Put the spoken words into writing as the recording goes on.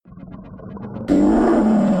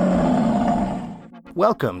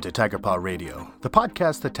Welcome to TigerPaw Radio, the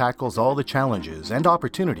podcast that tackles all the challenges and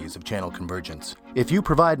opportunities of channel convergence. If you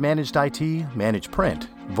provide managed IT, managed print,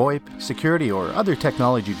 VoIP, security, or other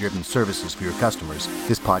technology-driven services for your customers,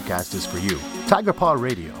 this podcast is for you. TigerPaw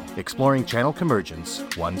Radio, exploring channel convergence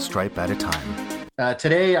one stripe at a time.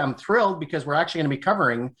 Today, I'm thrilled because we're actually going to be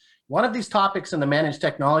covering one of these topics in the managed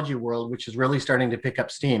technology world, which is really starting to pick up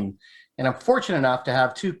steam. And I'm fortunate enough to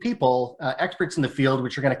have two people, experts in the field,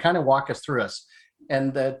 which are going to kind of walk us through us.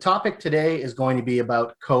 And the topic today is going to be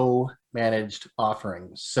about co-managed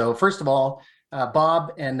offerings. So first of all,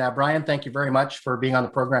 Bob and Brian, thank you very much for being on the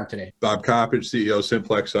program today. Bob Coppage, CEO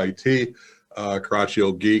Simplex IT,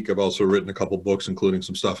 Caraccio Geek. I've also written a couple books, including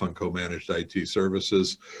some stuff on co-managed IT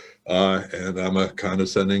services. And I'm a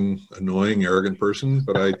condescending, annoying, arrogant person,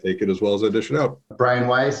 but I take it as well as I dish it out. Brian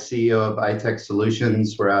Weiss, CEO of iTech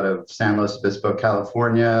Solutions. We're out of San Luis Obispo,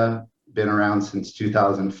 California. Been around since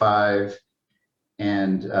 2005.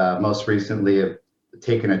 And most recently have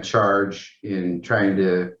taken a charge in trying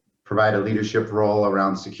to provide a leadership role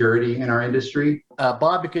around security in our industry.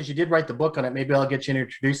 Bob, because you did write the book on it, maybe I'll get you to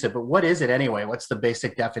introduce it, but what is it anyway? What's the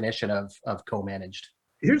basic definition of co-managed?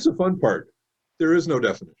 Here's the fun part. There is no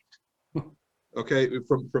definition. Okay,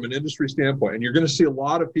 from an industry standpoint, and you're going to see a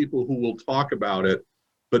lot of people who will talk about it,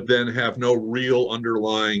 but then have no real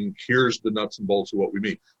underlying, here's the nuts and bolts of what we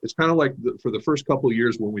mean. It's kind of like for the first couple of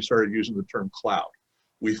years when we started using the term cloud.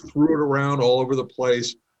 We threw it around all over the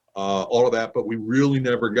place, all of that, but we really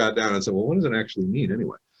never got down and said, well, what does it actually mean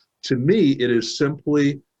anyway? To me, it is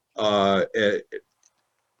simply, we're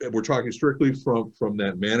talking strictly from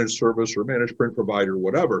that managed service or managed print provider,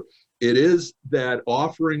 whatever. It is that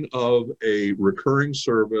offering of a recurring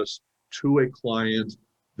service to a client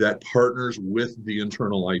that partners with the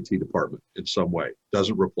internal IT department in some way,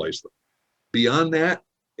 doesn't replace them. Beyond that,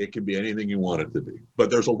 it can be anything you want it to be. But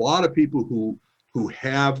there's a lot of people who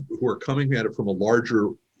are coming at it from a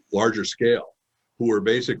larger scale, who are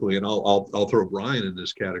basically, and I'll throw Brian in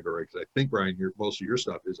this category because I think Brian, most of your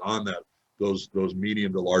stuff is on those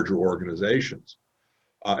medium to larger organizations,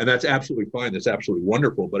 and that's absolutely fine. That's absolutely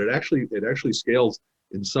wonderful. But it actually scales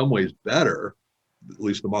in some ways better, at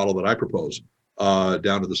least the model that I propose.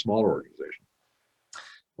 Down to the smaller organization.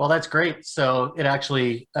 Well, that's great. So it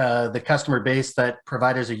actually, the customer base that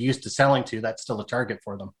providers are used to selling to, that's still a target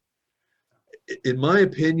for them. In my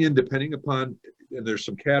opinion, depending upon, and there's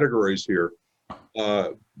some categories here,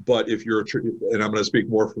 but if you're, and I'm going to speak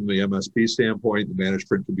more from the MSP standpoint, the managed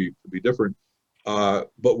print could be different,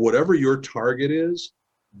 but whatever your target is,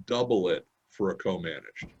 double it for a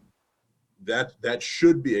co-managed. That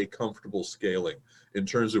should be a comfortable scaling in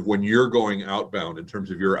terms of when you're going outbound, in terms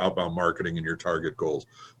of your outbound marketing and your target goals,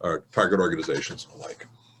 or target organizations alike.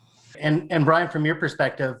 And Brian, from your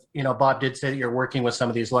perspective, Bob did say that you're working with some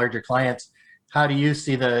of these larger clients. How do you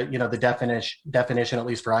see the definition, at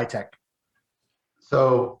least for iTech?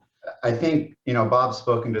 So I think, Bob's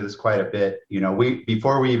spoken to this quite a bit.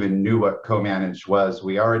 Before we even knew what co-managed was,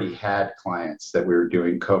 we already had clients that we were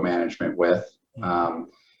doing co-management with.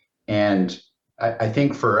 And I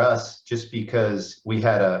think for us, just because we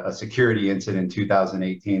had a security incident in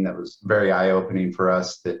 2018 that was very eye-opening for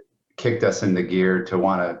us, that kicked us into gear to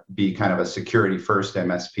want to be kind of a security-first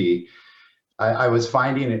MSP, I was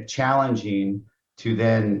finding it challenging to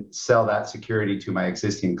then sell that security to my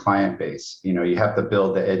existing client base. You have to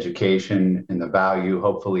build the education and the value,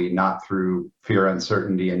 hopefully not through fear,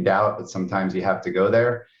 uncertainty, and doubt, but sometimes you have to go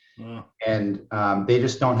there. And they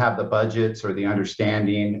just don't have the budgets or the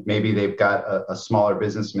understanding. Maybe they've got a smaller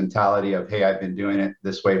business mentality of, hey, I've been doing it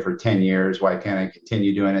this way for 10 years. Why can't I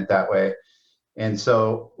continue doing it that way? And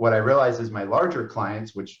so what I realized is my larger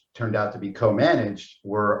clients, which turned out to be co-managed,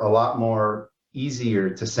 were a lot more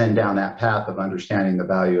easier to send down that path of understanding the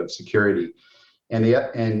value of security.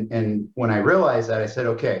 And when I realized that, I said,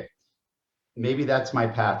 okay, maybe that's my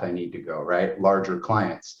path I need to go, right? Larger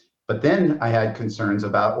clients. But then I had concerns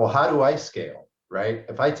about, well, how do I scale, right?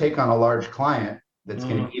 If I take on a large client that's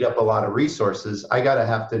going to eat up a lot of resources, I got to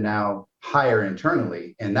have to now hire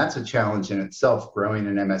internally. And that's a challenge in itself, growing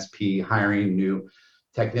an MSP, hiring new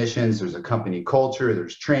technicians. There's a company culture,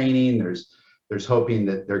 there's training, there's hoping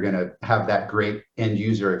that they're going to have that great end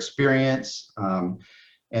user experience.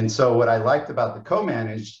 And so what I liked about the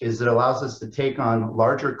co-managed is it allows us to take on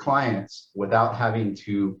larger clients without having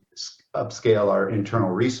to upscale our internal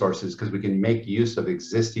resources, because we can make use of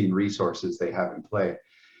existing resources they have in play.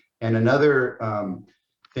 And another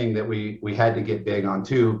thing that we had to get big on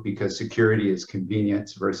too, because security is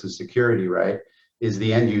convenience versus security, right, is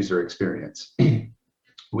the end user experience.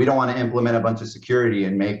 We don't want to implement a bunch of security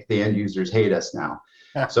and make the end users hate us now.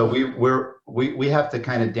 So we have to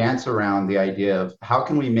kind of dance around the idea of how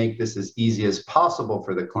can we make this as easy as possible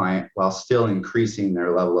for the client while still increasing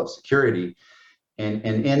their level of security. And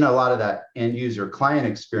in a lot of that end user client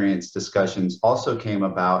experience discussions also came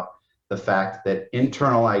about the fact that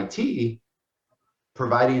internal IT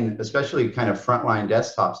providing, especially kind of frontline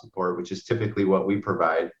desktop support, which is typically what we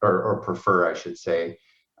provide or prefer, I should say,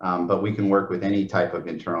 but we can work with any type of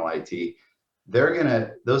internal IT.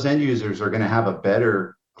 Those end users are gonna have a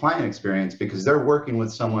better client experience because they're working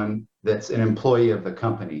with someone that's an employee of the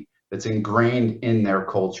company, that's ingrained in their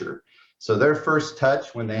culture. So their first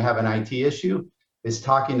touch when they have an IT issue is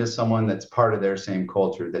talking to someone that's part of their same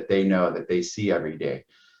culture that they know, that they see every day.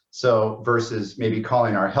 So versus maybe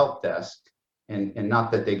calling our help desk, and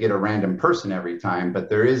not that they get a random person every time, but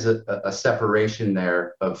there is a separation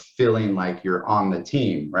there of feeling like you're on the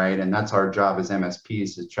team, right? And that's our job as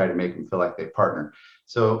MSPs, to try to make them feel like they partner.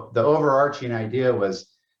 So the overarching idea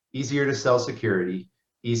was easier to sell security,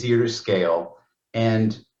 easier to scale.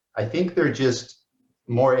 And I think they're just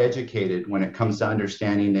more educated when it comes to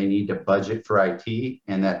understanding they need to budget for IT,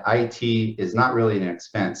 and that IT is not really an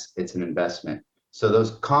expense, it's an investment. So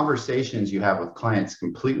those conversations you have with clients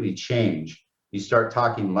completely change. You start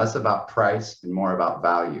talking less about price and more about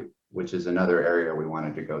value, which is another area we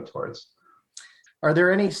wanted to go towards. Are there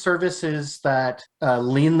any services that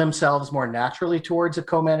lean themselves more naturally towards a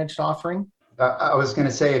co-managed offering? I was going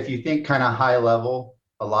to say, if you think kind of high level,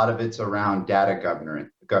 a lot of it's around data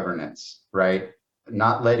governance, right?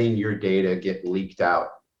 Not letting your data get leaked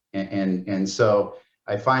out. And so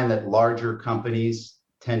I find that larger companies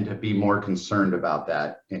tend to be more concerned about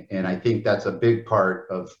that. And I think that's a big part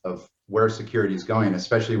of where security is going,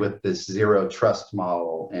 especially with this zero trust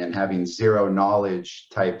model and having zero knowledge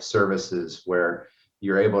type services where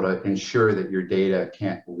you're able to ensure that your data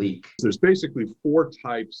can't leak. There's basically 4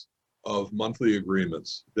 types of monthly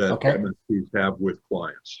agreements that MSPs have with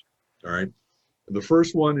clients. All right. The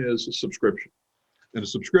first one is a subscription. And a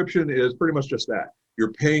subscription is pretty much just that.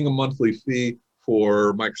 You're paying a monthly fee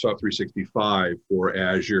for Microsoft 365, for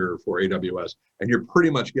Azure, for AWS, and you're pretty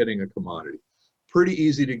much getting a commodity. Pretty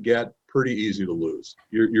easy to get, pretty easy to lose.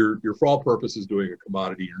 You're for all purposes doing a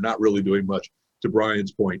commodity. You're not really doing much. To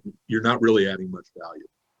Brian's point, you're not really adding much value.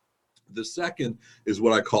 The second is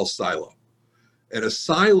what I call silo. And a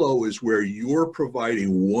silo is where you're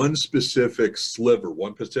providing one specific sliver,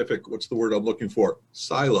 one specific, what's the word I'm looking for?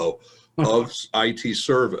 Silo of IT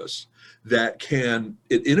service that can,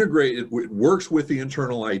 it works with the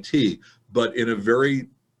internal IT, but in a very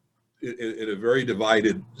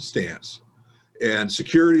divided stance. And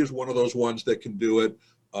security is one of those ones that can do it.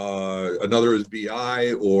 Another is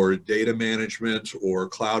BI or data management or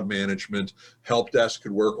cloud management. Help desk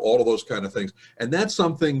could work, all of those kind of things. And that's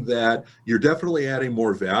something that you're definitely adding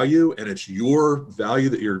more value, and it's your value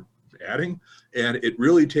that you're adding. And it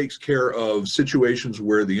really takes care of situations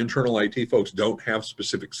where the internal IT folks don't have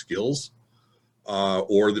specific skills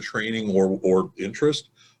or the training or interest.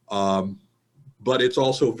 But it's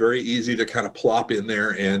also very easy to kind of plop in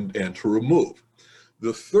there and to remove.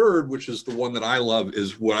 The third, which is the one that I love,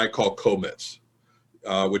 is what I call commits,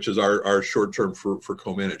 which is our short term for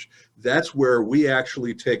co-manage. That's where we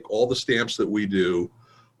actually take all the stamps that we do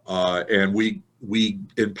and we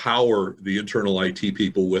empower the internal IT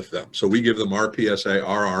people with them. So we give them our PSA,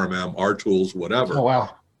 our RMM, our tools, whatever. Oh,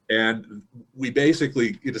 wow. And we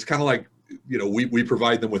basically, it's kind of like, we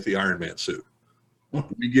provide them with the Iron Man suit.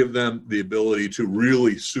 We give them the ability to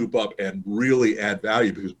really soup up and really add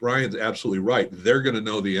value, because Brian's absolutely right. They're going to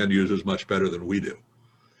know the end users much better than we do.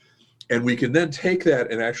 And we can then take that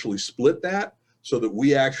and actually split that so that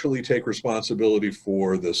we actually take responsibility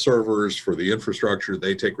for the servers, for the infrastructure.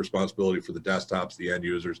 They take responsibility for the desktops, the end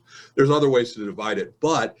users. There's other ways to divide it,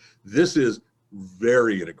 but this is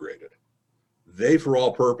very integrated. They, for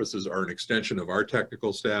all purposes, are an extension of our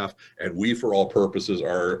technical staff, and we, for all purposes,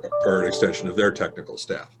 are an extension of their technical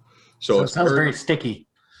staff. So it sounds very sticky.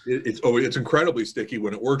 It's incredibly sticky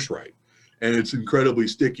when it works right, and it's incredibly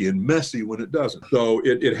sticky and messy when it doesn't. So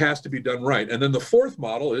it has to be done right. And then the fourth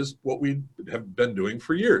model is what we have been doing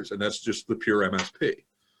for years, and that's just the pure MSP.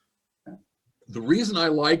 The reason I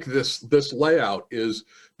like this layout is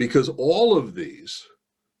because all of these,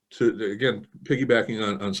 again,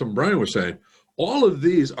 piggybacking on something Brian was saying, all of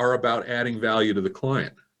these are about adding value to the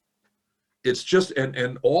client. It's just,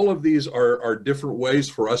 and all of these are different ways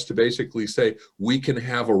for us to basically say, we can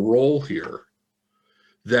have a role here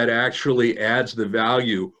that actually adds the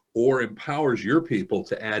value or empowers your people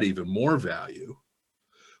to add even more value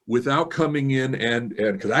without coming in and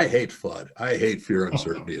because I hate FUD. I hate fear,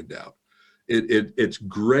 uncertainty, and doubt. It's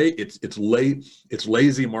great. It's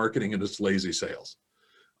lazy marketing and it's lazy sales.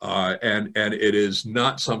 And it is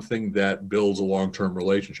not something that builds a long-term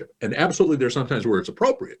relationship. And absolutely, there's sometimes where it's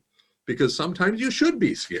appropriate, because sometimes you should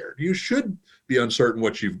be scared. You should be uncertain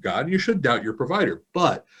what you've got. You should doubt your provider,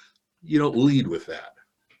 but you don't lead with that.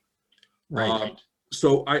 Right.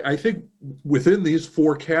 So I think within these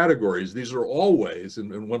four categories, these are all ways,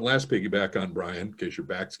 and one last piggyback on Brian, in case your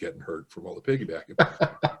back's getting hurt from all the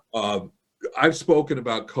piggybacking. I've spoken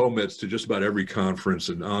about commits to just about every conference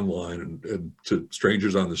and online and to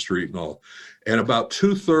strangers on the street and all. And about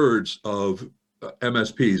 2/3 of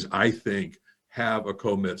MSPs, I think, have a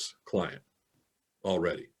commits client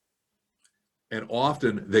already. And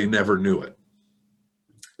often they never knew it.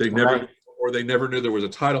 They never knew there was a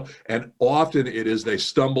title. And often it is they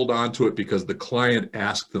stumbled onto it because the client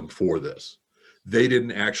asked them for this. They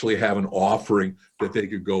didn't actually have an offering that they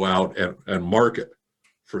could go out and market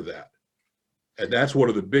for that. And that's one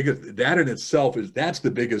of the biggest, that in itself that's the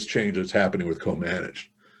biggest change that's happening with co-managed,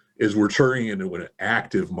 is we're turning into an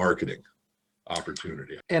active marketing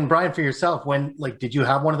opportunity. And Brian, for yourself, did you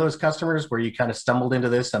have one of those customers where you kind of stumbled into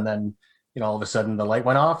this and then, all of a sudden the light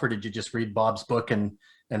went off, or did you just read Bob's book and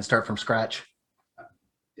start from scratch?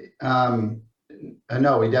 No,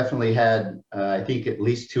 we definitely had, I think at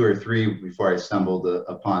least 2 or 3 before I stumbled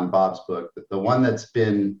upon Bob's book. The one that's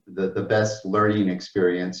been the best learning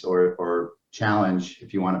experience or challenge,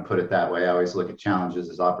 if you want to put it that way, I always look at challenges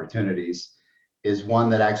as opportunities, is one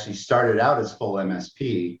that actually started out as full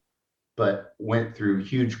MSP, but went through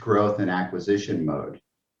huge growth and acquisition mode,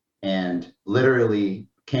 and literally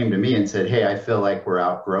came to me and said, "Hey, I feel like we're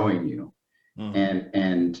outgrowing you."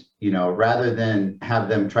 And rather than have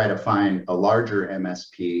them try to find a larger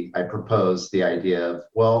MSP, I proposed the idea of,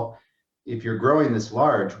 well, if you're growing this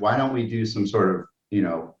large, why don't we do some sort of,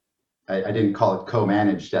 I didn't call it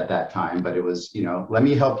co-managed at that time, but it was, let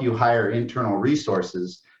me help you hire internal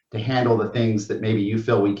resources to handle the things that maybe you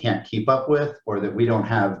feel we can't keep up with, or that we don't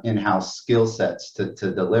have in-house skill sets to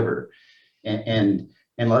deliver, and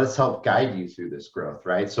let us help guide you through this growth,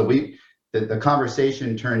 right? So the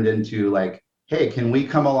conversation turned into like, hey, can we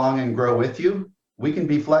come along and grow with you? We can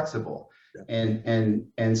be flexible. Yeah.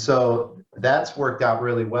 And so that's worked out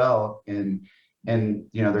really well. And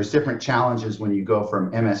there's different challenges when you go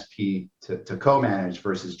from MSP to co-manage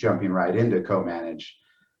versus jumping right into co-manage.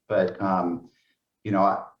 But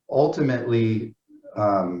ultimately,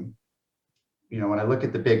 when I look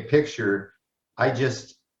at the big picture, I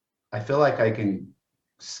feel like I can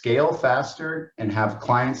scale faster and have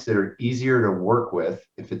clients that are easier to work with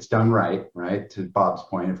if it's done right, to Bob's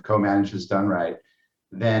point, if co-manage is done right,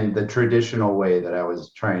 than the traditional way that I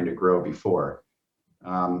was trying to grow before.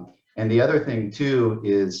 And the other thing too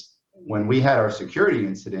is, when we had our security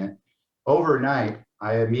incident, overnight,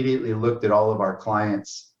 I immediately looked at all of our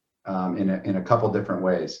clients in a couple different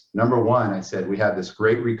ways. Number one, I said, we have this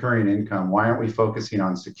great recurring income. Why aren't we focusing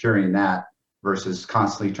on securing that versus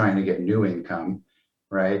constantly trying to get new income?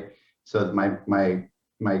 Right. So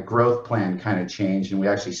my growth plan kind of changed, and we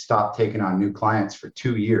actually stopped taking on new clients for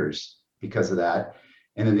 2 years because of that.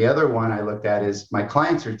 And then the other one I looked at is, my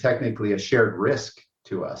clients are technically a shared risk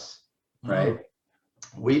to us, right?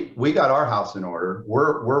 We got our house in order.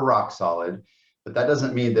 We're rock solid, but that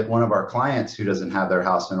doesn't mean that one of our clients who doesn't have their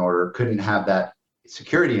house in order couldn't have that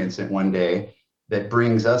security incident one day that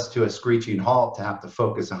brings us to a screeching halt to have to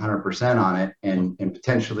focus 100% on it, and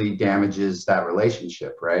potentially damages that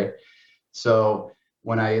relationship, right? So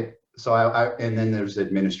and then there's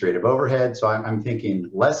administrative overhead. So I'm thinking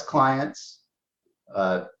less clients,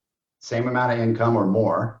 same amount of income or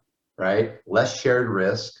more, right? Less shared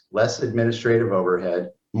risk, less administrative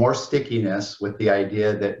overhead, more stickiness, with the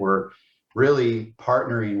idea that we're really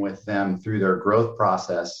partnering with them through their growth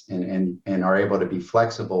process, and are able to be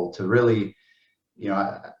flexible to really,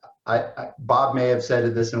 Bob may have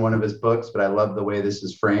said this in one of his books, but I love the way this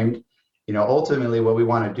is framed. Ultimately what we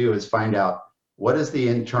want to do is find out, what is the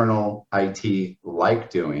internal IT like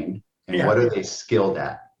doing, and what are they skilled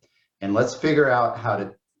at? And let's figure out how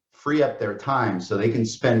to free up their time so they can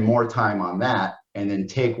spend more time on that, and then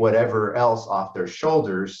take whatever else off their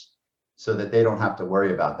shoulders so that they don't have to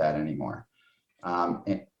worry about that anymore. So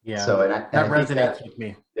that resonates with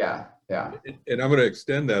me. Yeah. And I'm going to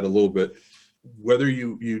extend that a little bit. Whether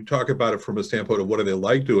you talk about it from a standpoint of what do they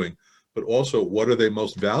like doing, but also what are they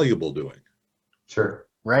most valuable doing? Sure.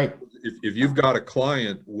 Right. If you've got a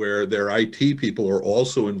client where their IT people are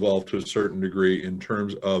also involved to a certain degree in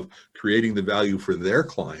terms of creating the value for their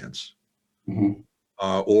clients,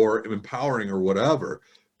 or empowering or whatever,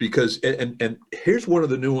 because, and here's one of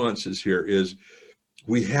the nuances here is,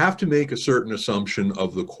 we have to make a certain assumption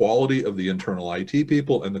of the quality of the internal IT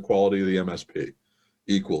people and the quality of the MSP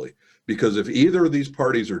equally. because if either of these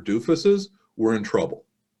parties are doofuses, we're in trouble,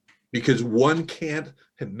 because one can't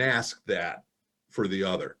mask that for the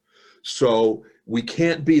other. So we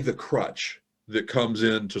can't be the crutch that comes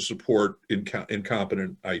in to support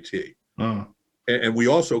incompetent IT. And we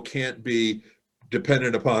also can't be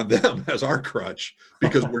dependent upon them as our crutch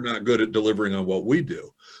because we're not good at delivering on what we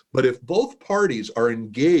do. But if both parties are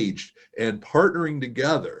engaged and partnering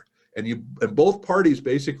together, and both parties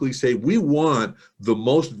basically say, we want the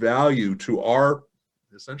most value to our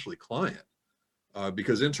essentially client,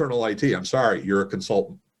 because internal IT, I'm sorry, you're a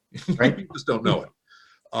consultant. Right? You just don't know it.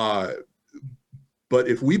 But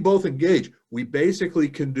if we both engage, we basically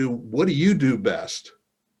can do, what do you do best?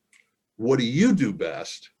 What do you do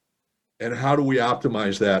best? And how do we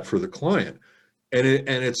optimize that for the client? And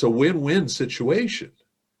it's a win-win situation,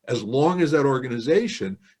 as long as that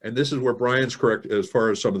organization, and this is where Brian's correct as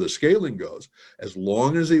far as some of the scaling goes, as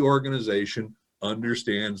long as the organization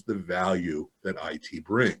understands the value that IT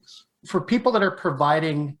brings. For people that are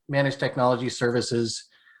providing managed technology services,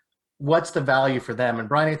 what's the value for them? And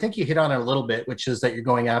Brian, I think you hit on it a little bit, which is that you're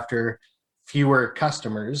going after fewer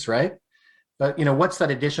customers, right? But, what's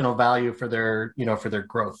that additional value for their, for their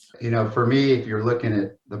growth? For me, if you're looking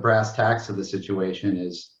at the brass tacks of the situation,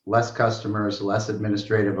 is less customers, less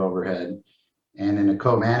administrative overhead. And in a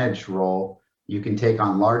co-managed role, you can take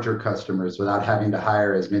on larger customers without having to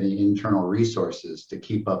hire as many internal resources to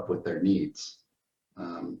keep up with their needs.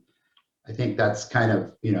 I think that's kind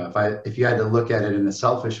of, if you had to look at it in a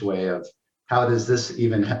selfish way of how does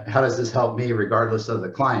this help me regardless of the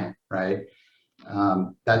client, right?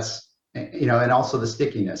 That's, and also the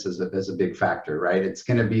stickiness is a big factor, right? It's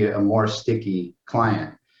going to be a more sticky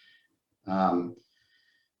client.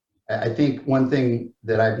 I think one thing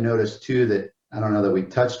that I've noticed too, that I don't know that we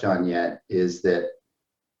touched on yet, is that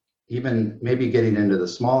even maybe getting into the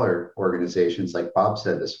smaller organizations, like Bob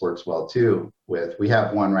said, this works well too. We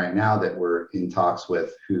have one right now that we're in talks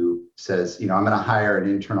with who says, I'm going to hire an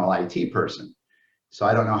internal IT person. So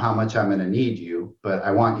I don't know how much I'm going to need you, but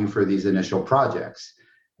I want you for these initial projects.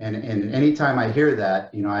 And anytime I hear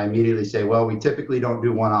that, I immediately say, well, we typically don't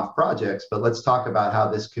do one-off projects, but let's talk about how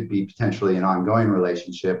this could be potentially an ongoing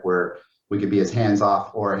relationship where we could be as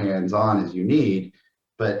hands-off or hands-on as you need.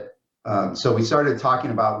 But so we started talking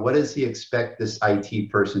about, what does he expect this IT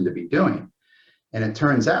person to be doing? And it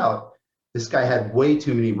turns out this guy had way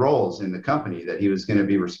too many roles in the company that he was going to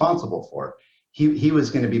be responsible for. He was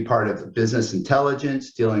going to be part of the business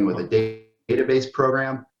intelligence, dealing with a database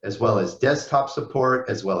program, as well as desktop support,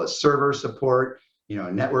 as well as server support,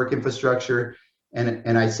 network infrastructure.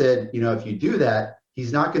 And I said, if you do that,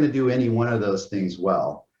 he's not going to do any one of those things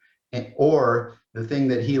well. Or the thing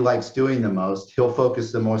that he likes doing the most, he'll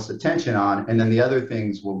focus the most attention on, and then the other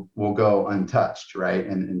things will go untouched, right?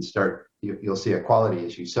 And you'll see a quality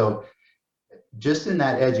issue. So just in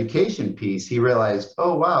that education piece, he realized,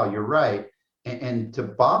 oh, wow, you're right. And to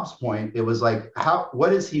Bob's point, it was like,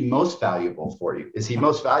 what is he most valuable for you? Is he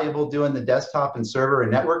most valuable doing the desktop and server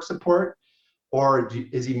and network support? Or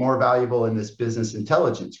is he more valuable in this business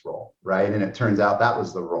intelligence role, right? And it turns out that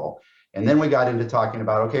was the role. And then we got into talking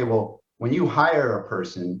about, okay, well, when you hire a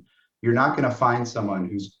person, you're not going to find someone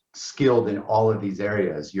who's skilled in all of these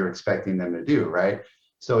areas you're expecting them to do, right?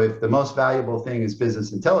 So if the most valuable thing is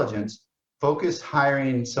business intelligence, focus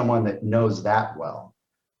hiring someone that knows that well,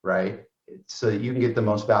 right? So that you can get the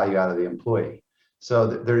most value out of the employee. So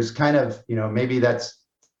there's kind of, maybe that's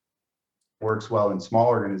works well in small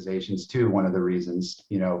organizations too, one of the reasons,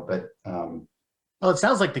 but. Well, it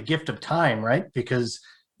sounds like the gift of time, right? Because,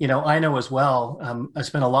 I know as well, I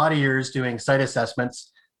spent a lot of years doing site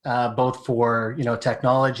assessments, both for,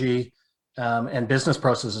 technology and business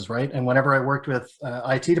processes, right? And whenever I worked with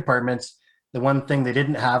IT departments, the one thing they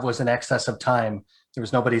didn't have was an excess of time. There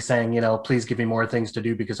was nobody saying, please give me more things to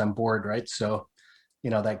do because I'm bored, right? So,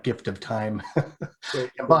 that gift of time.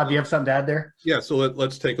 Bob, do you have something to add there? Yeah, so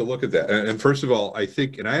let's take a look at that. And first of all, I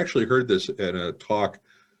think, and I actually heard this in a talk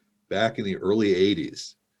back in the early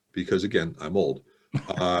 80s, because again, I'm old,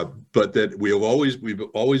 but that we've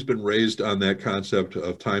always been raised on that concept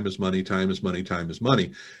of time is money, time is money, time is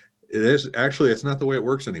money. It's not the way it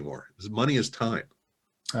works anymore. Money is time.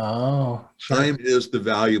 Oh, sure. Time is the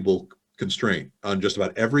valuable constraint on just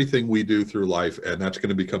about everything we do through life, and that's going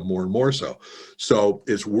to become more and more so. So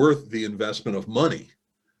it's worth the investment of money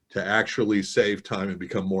to actually save time and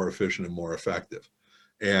become more efficient and more effective.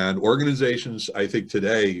 And organizations, I think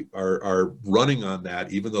today, are running on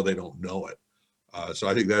that, even though they don't know it. So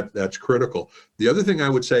I think that's critical. The other thing I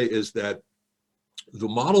would say is that the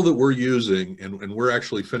model that we're using, and we're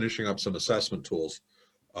actually finishing up some assessment tools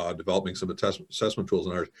developing some assessment tools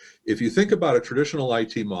and ours. If you think about a traditional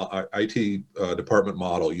IT department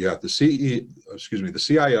model, you have the the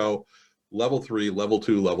CIO, level 3, level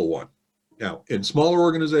 2, level 1. Now, in smaller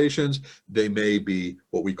organizations, they may be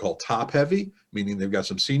what we call top heavy, meaning they've got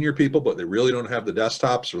some senior people, but they really don't have the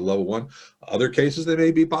desktops or level 1. Other cases, they may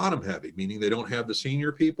be bottom heavy, meaning they don't have the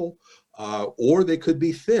senior people, or they could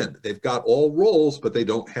be thin. They've got all roles, but they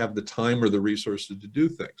don't have the time or the resources to do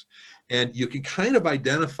things. And you can kind of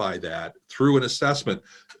identify that through an assessment,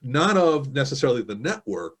 not of necessarily the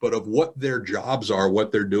network, but of what their jobs are,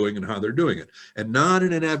 what they're doing, and how they're doing it. And not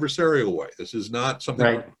in an adversarial way. This is not something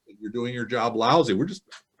Right. You're doing your job lousy. We're just,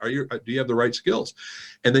 do you have the right skills?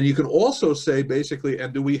 And then you can also say basically,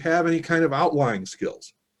 and do we have any kind of outlying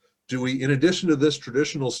skills? Do we, in addition to this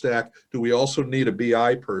traditional stack, do we also need a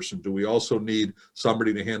BI person? Do we also need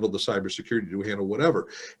somebody to handle the cybersecurity? Do we handle whatever?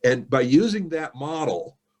 And by using that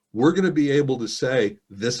model, we're going to be able to say,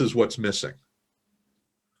 this is what's missing.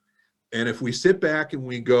 And if we sit back and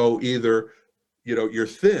we go either, you're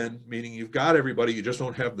thin, meaning you've got everybody, you just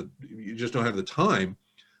don't have the time.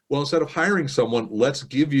 Well, instead of hiring someone, let's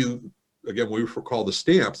give you, again, we call the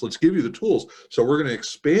stamps, let's give you the tools. So we're going to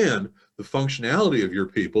expand the functionality of your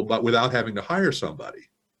people, but without having to hire somebody.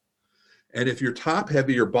 And if you're top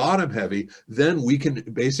heavy or bottom heavy, then we can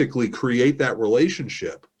basically create that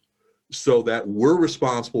relationship so that we're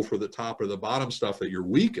responsible for the top or the bottom stuff that you're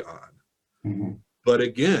weak on. Mm-hmm. But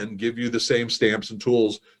again, give you the same stamps and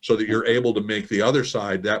tools so that you're able to make the other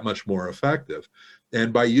side that much more effective.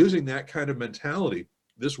 And by using that kind of mentality,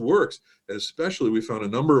 this works. And especially we found a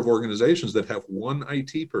number of organizations that have one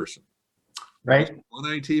IT person. Right.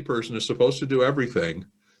 One IT person is supposed to do everything.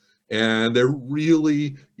 And they're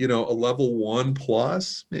really, a level 1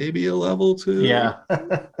 plus, maybe a level 2. Yeah.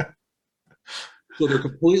 So they're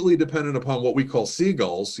completely dependent upon what we call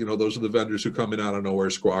seagulls. Those are the vendors who come in out of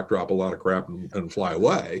nowhere, squawk, drop a lot of crap and fly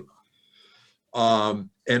away.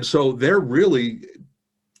 And so they're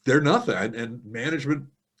nothing. And management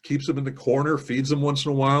keeps them in the corner, feeds them once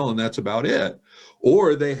in a while, and that's about it.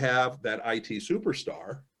 Or they have that IT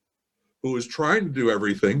superstar who is trying to do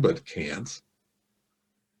everything but can't,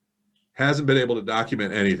 hasn't been able to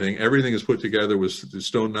document anything. Everything is put together with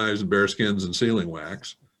stone knives and bear skins and sealing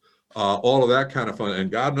wax, all of that kind of fun. And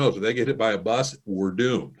God knows if they get hit by a bus, we're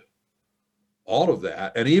doomed. All of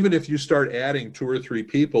that. And even if you start adding 2 or 3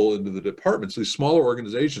 people into the departments, these smaller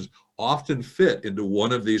organizations often fit into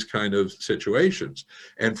one of these kind of situations.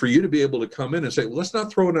 And for you to be able to come in and say, well, let's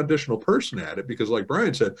not throw an additional person at it, because like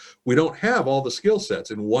Brian said, we don't have all the skill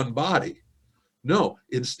sets in one body. No,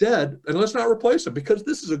 instead, and let's not replace them, because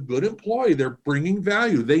this is a good employee. They're bringing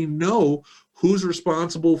value. They know who's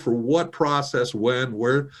responsible for what process, when,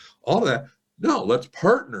 where, all of that. No, let's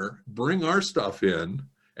partner, bring our stuff in,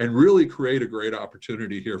 and really create a great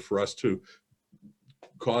opportunity here for us to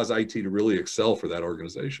cause IT to really excel for that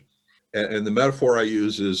organization. And the metaphor I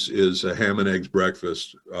use is a ham and eggs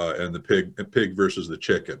breakfast, and the pig versus the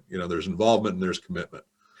chicken. There's involvement and there's commitment.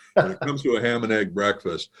 When it comes to a ham and egg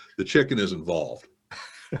breakfast, the chicken is involved,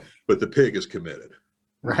 but the pig is committed.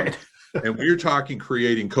 Right. And when you're talking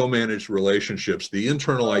creating co-managed relationships, the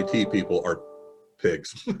internal IT people are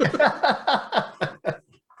pigs.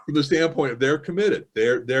 From the standpoint of they're committed,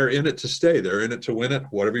 they're in it to stay, they're in it to win it,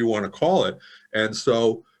 whatever you want to call it. And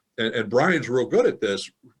so, and Brian's real good at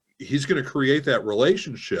this. He's going to create that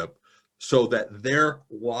relationship so that their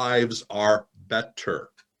lives are better.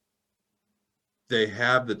 They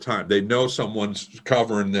have the time. They know someone's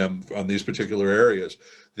covering them on these particular areas.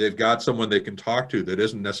 They've got someone they can talk to that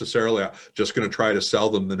isn't necessarily just going to try to sell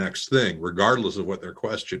them the next thing, regardless of what their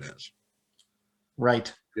question is.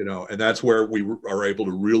 Right. And that's where we are able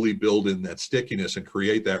to really build in that stickiness and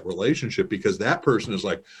create that relationship, because that person is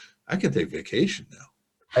like, I can take vacation now.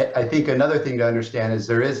 I think another thing to understand is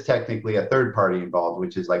there is technically a third party involved,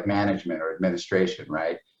 which is like management or administration,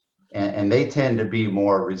 right? And they tend to be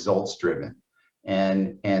more results driven.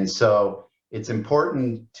 And so it's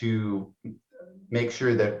important to make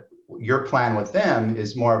sure that your plan with them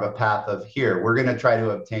is more of a path of, here, we're going to try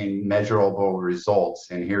to obtain measurable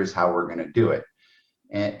results, and here's how we're going to do it.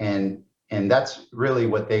 And that's really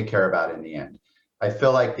what they care about in the end. I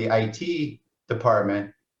feel like the IT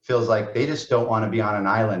department feels like they just don't want to be on an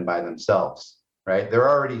island by themselves, right? They're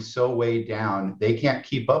already so weighed down. They can't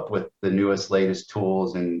keep up with the newest, latest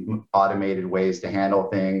tools and automated ways to handle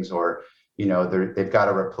things, or, they've got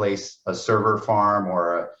to replace a server farm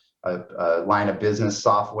or a line of business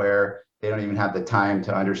software. They don't even have the time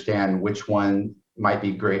to understand which one might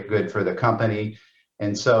be good for the company.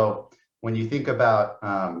 And so when you think about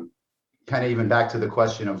kind of even back to the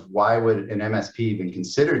question of why would an MSP even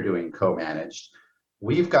consider doing co-managed,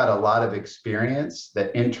 we've got a lot of experience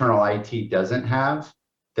that internal IT doesn't have,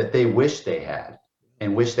 that they wish they had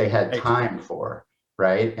and wish they had time for,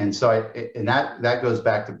 right? And so that goes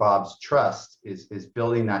back to Bob's trust, is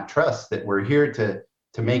building that trust that we're here to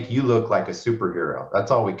make you look like a superhero.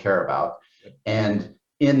 That's all we care about. And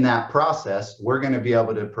in that process, we're going to be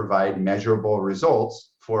able to provide measurable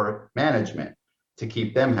results for management to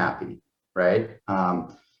keep them happy, right?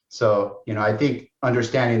 So, I think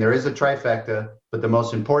understanding there is a trifecta, but the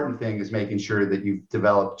most important thing is making sure that you've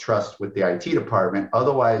developed trust with the IT department.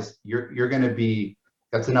 Otherwise, you're going to be,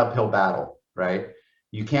 that's an uphill battle, right?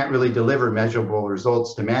 You can't really deliver measurable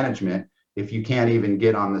results to management if you can't even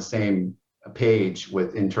get on the same page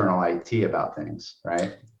with internal IT about things,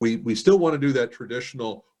 right? We still want to do that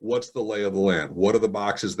traditional, what's the lay of the land? What are the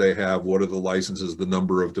boxes they have? What are the licenses, the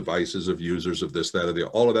number of devices, of users, of this, that, or the,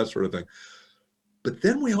 all of that sort of thing. But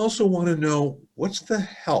then we also want to know, what's the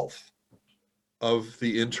health of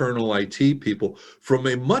the internal IT people from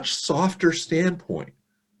a much softer standpoint?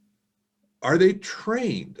 Are they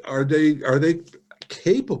trained? Are they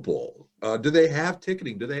capable? Do they have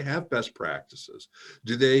ticketing? Do they have best practices?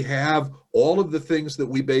 Do they have all of the things that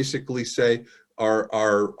we basically say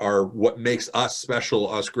are what makes us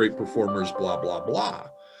special, us great performers, blah, blah, blah.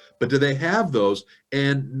 But do they have those?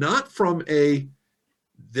 And not from a,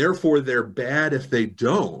 therefore they're bad if they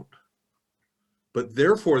don't, but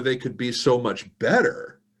therefore they could be so much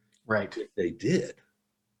better, right, if they did.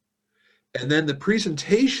 And then the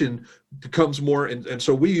presentation becomes more, and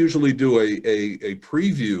so we usually do a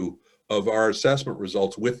preview of our assessment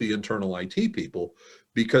results with the internal IT people,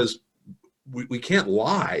 because we can't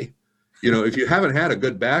lie. If you haven't had a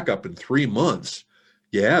good backup in 3 months,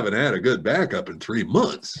 you haven't had a good backup in 3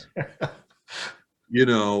 months.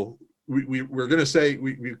 We're going to say,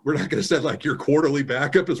 we're not going to say like your quarterly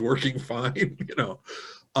backup is working fine,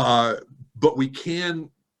 but we can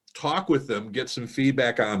talk with them, get some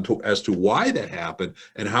feedback as to why that happened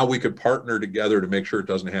and how we could partner together to make sure it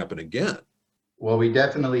doesn't happen again. Well, we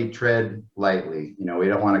definitely tread lightly. We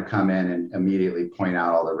don't want to come in and immediately point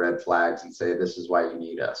out all the red flags and say, this is why you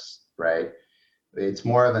need us, right? It's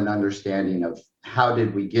more of an understanding of how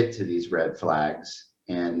did we get to these red flags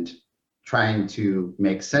and trying to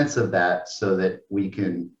make sense of that so that we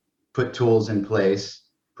can put tools in place,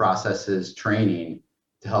 processes, training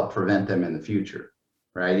to help prevent them in the future,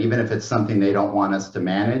 right? Even if it's something they don't want us to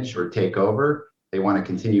manage or take over, they want to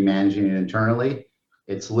continue managing it internally.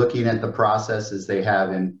 It's looking at the processes they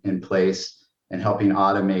have in place and helping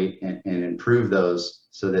automate and improve those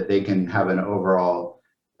so that they can have an overall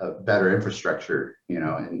better infrastructure,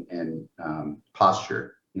 and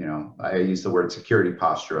posture. I use the word security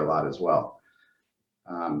posture a lot as well.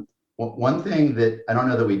 One thing that I don't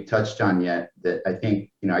know that we touched on yet that I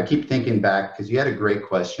think, I keep thinking back because you had a great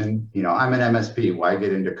question. I'm an MSP, why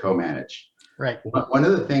get into co-manage? Right. One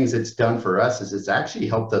of the things it's done for us is it's actually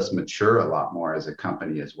helped us mature a lot more as a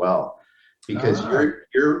company as well, because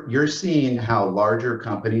you're seeing how larger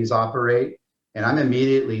companies operate. And I'm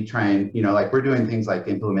immediately trying, like we're doing things like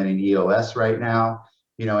implementing EOS right now,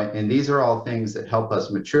 and these are all things that help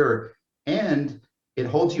us mature, and it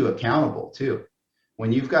holds you accountable too.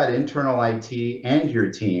 When you've got internal IT and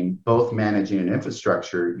your team both managing an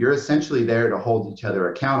infrastructure, you're essentially there to hold each other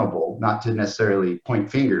accountable, not to necessarily point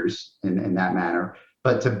fingers in that manner,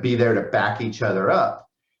 but to be there to back each other up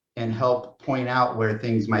and help point out where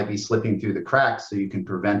things might be slipping through the cracks so you can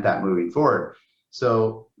prevent that moving forward.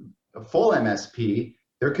 So a full MSP,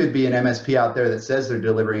 there could be an MSP out there that says they're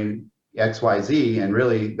delivering XYZ and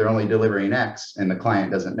really they're only delivering X and the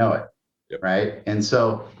client doesn't know it, yep. Right? And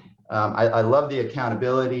so I love the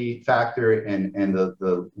accountability factor and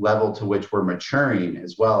the level to which we're maturing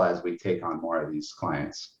as well as we take on more of these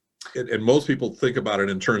clients. And most people think about it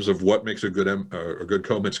in terms of what makes a good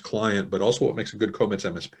COMITS client, but also what makes a good COMITS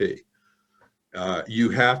MSP. You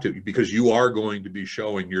have to, because you are going to be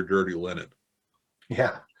showing your dirty linen.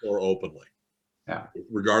 Yeah. Or openly. Yeah.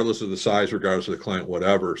 Regardless of the size, regardless of the client,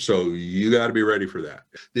 whatever. So you got to be ready for that.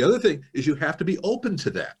 The other thing is you have to be open to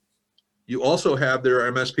that. You also have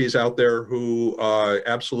their MSPs out there who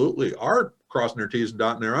absolutely are crossing their T's and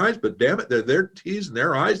dotting their I's, but damn it, they're their T's and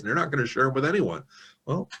their I's, and they're not going to share them with anyone.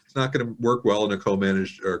 Well, it's not going to work well in a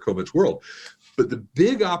co-managed or COMITS world. But the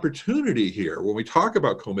big opportunity here, when we talk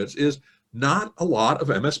about COMITS, is not a lot of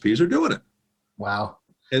MSPs are doing it. Wow.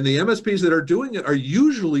 And the MSPs that are doing it are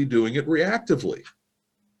usually doing it reactively.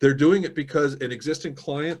 They're doing it because an existing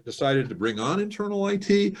client decided to bring on internal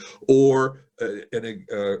IT, or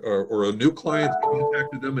a new client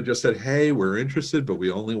contacted them and just said, hey, we're interested, but we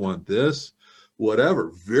only want this,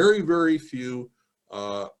 whatever. Very, very few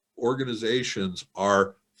organizations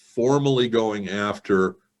are formally going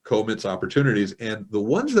after COMITS opportunities. And the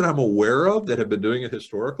ones that I'm aware of that have been doing it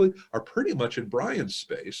historically are pretty much in Brian's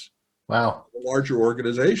space. Wow. A larger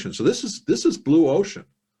organization. So this is blue ocean.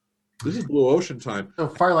 This is blue ocean time. So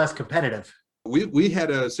far less competitive. We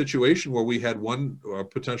had a situation where we had one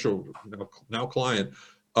potential now client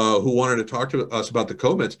who wanted to talk to us about the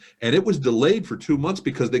COMITS, and it was delayed for 2 months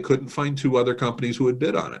because they couldn't find 2 other companies who had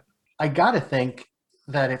bid on it. I got to think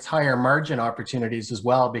that it's higher margin opportunities as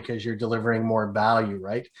well because you're delivering more value,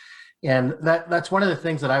 right? And that's one of the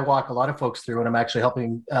things that I walk a lot of folks through when I'm actually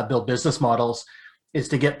helping build business models, is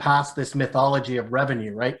to get past this mythology of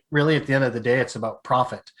revenue, right? Really, at the end of the day, it's about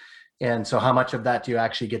profit. And so how much of that do you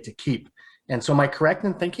actually get to keep? And so am I correct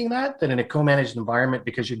in thinking that in a co-managed environment,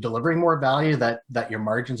 because you're delivering more value, that your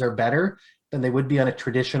margins are better than they would be on a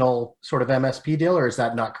traditional sort of MSP deal, or is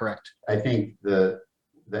that not correct? I think the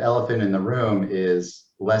elephant in the room is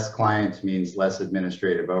less clients means less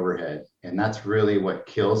administrative overhead. And that's really what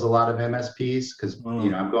kills a lot of MSPs, because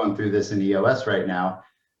I'm going through this in EOS right now,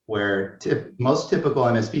 where most typical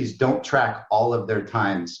MSPs don't track all of their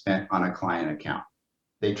time spent on a client account.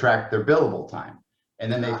 They track their billable time.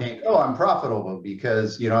 And then they think, oh, I'm profitable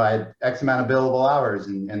because, I had X amount of billable hours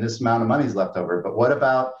and this amount of money's left over. But what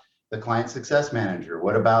about the client success manager?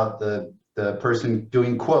 What about the person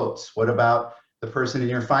doing quotes? What about the person in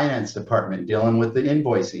your finance department dealing with the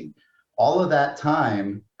invoicing? All of that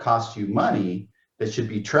time costs you money that should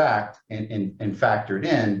be tracked and factored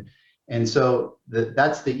in. And so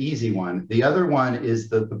that's the easy one. The other one is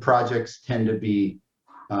the projects tend to be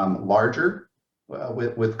larger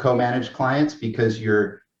with co-managed clients, because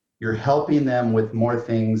you're helping them with more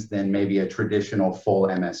things than maybe a traditional full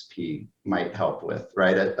MSP might help with,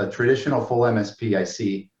 right? A traditional full MSP, I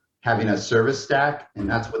see having a service stack, and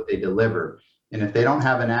that's what they deliver. And if they don't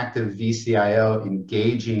have an active VCIO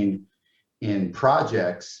engaging in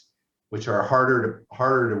projects, which are harder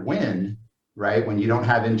to win, right? When you don't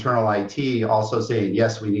have internal IT also saying,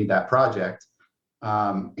 yes, we need that project,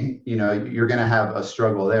 you're going to have a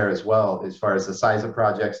struggle there as well, as far as the size of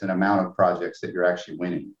projects and amount of projects that you're actually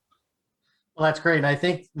winning. Well, that's great. And I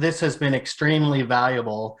think this has been extremely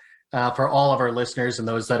valuable for all of our listeners and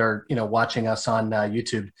those that are, watching us on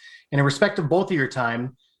YouTube. And in respect of both of your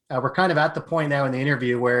time, we're kind of at the point now in the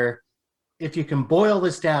interview where, if you can boil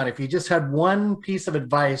this down, if you just had one piece of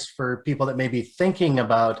advice for people that may be thinking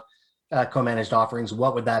about co-managed offerings,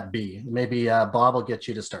 what would that be? Maybe Bob will get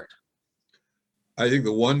you to start. I think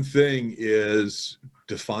the one thing is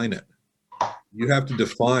define it. You have to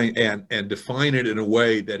define and define it in a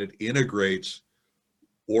way that it integrates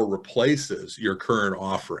or replaces your current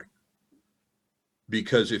offering.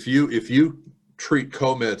 Because if you treat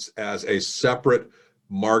COMITS as a separate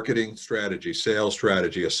marketing strategy, sales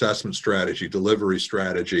strategy, assessment strategy, delivery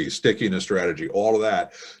strategy, stickiness strategy, all of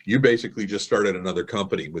that, you basically just started another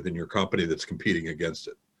company within your company that's competing against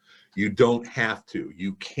it. You don't have to.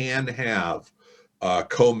 You can have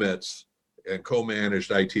COMITS and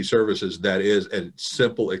co-managed IT services that is a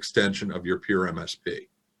simple extension of your pure MSP.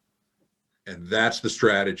 And that's the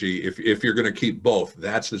strategy. If you're going to keep both,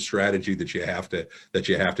 that's the strategy that you have to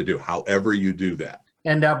do, however you do that.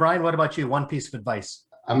 And Brian, what about you? One piece of advice.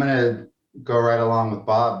 I'm going to go right along with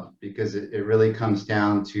Bob, because it really comes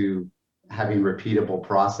down to having repeatable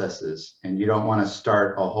processes, and you don't want to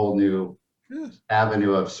start a whole new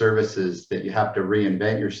avenue of services that you have to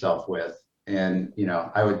reinvent yourself with. And,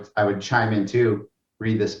 I would chime in too,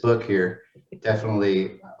 read this book here,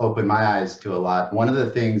 definitely opened my eyes to a lot. One of the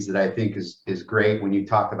things that I think is great when you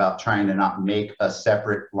talk about trying to not make a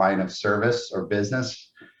separate line of service or business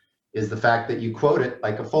is the fact that you quote it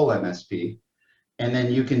like a full MSP, and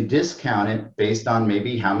then you can discount it based on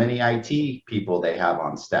maybe how many IT people they have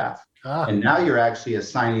on staff. And now you're actually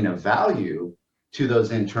assigning a value to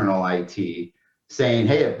those internal IT, saying,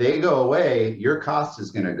 hey, if they go away, your cost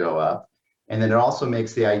is going to go up. And then it also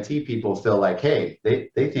makes the IT people feel like, hey, they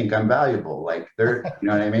think I'm valuable. Like they're, you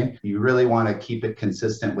know what I mean? You really want to keep it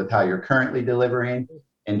consistent with how you're currently delivering,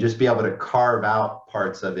 and just be able to carve out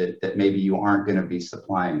parts of it that maybe you aren't going to be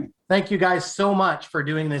supplying. Thank you guys so much for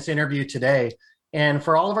doing this interview today. And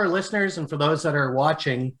for all of our listeners and for those that are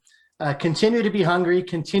watching, continue to be hungry,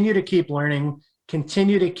 continue to keep learning,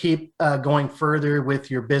 continue to keep going further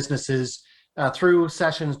with your businesses through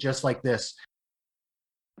sessions just like this.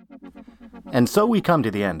 And so we come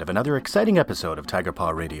to the end of another exciting episode of Tiger Paw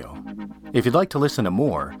Radio. If you'd like to listen to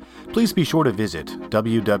more, please be sure to visit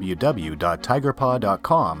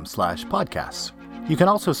www.tigerpaw.com/podcasts. You can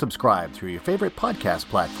also subscribe through your favorite podcast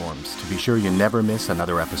platforms to be sure you never miss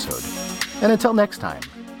another episode. And until next time,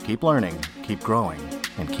 keep learning, keep growing,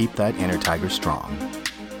 and keep that inner tiger strong.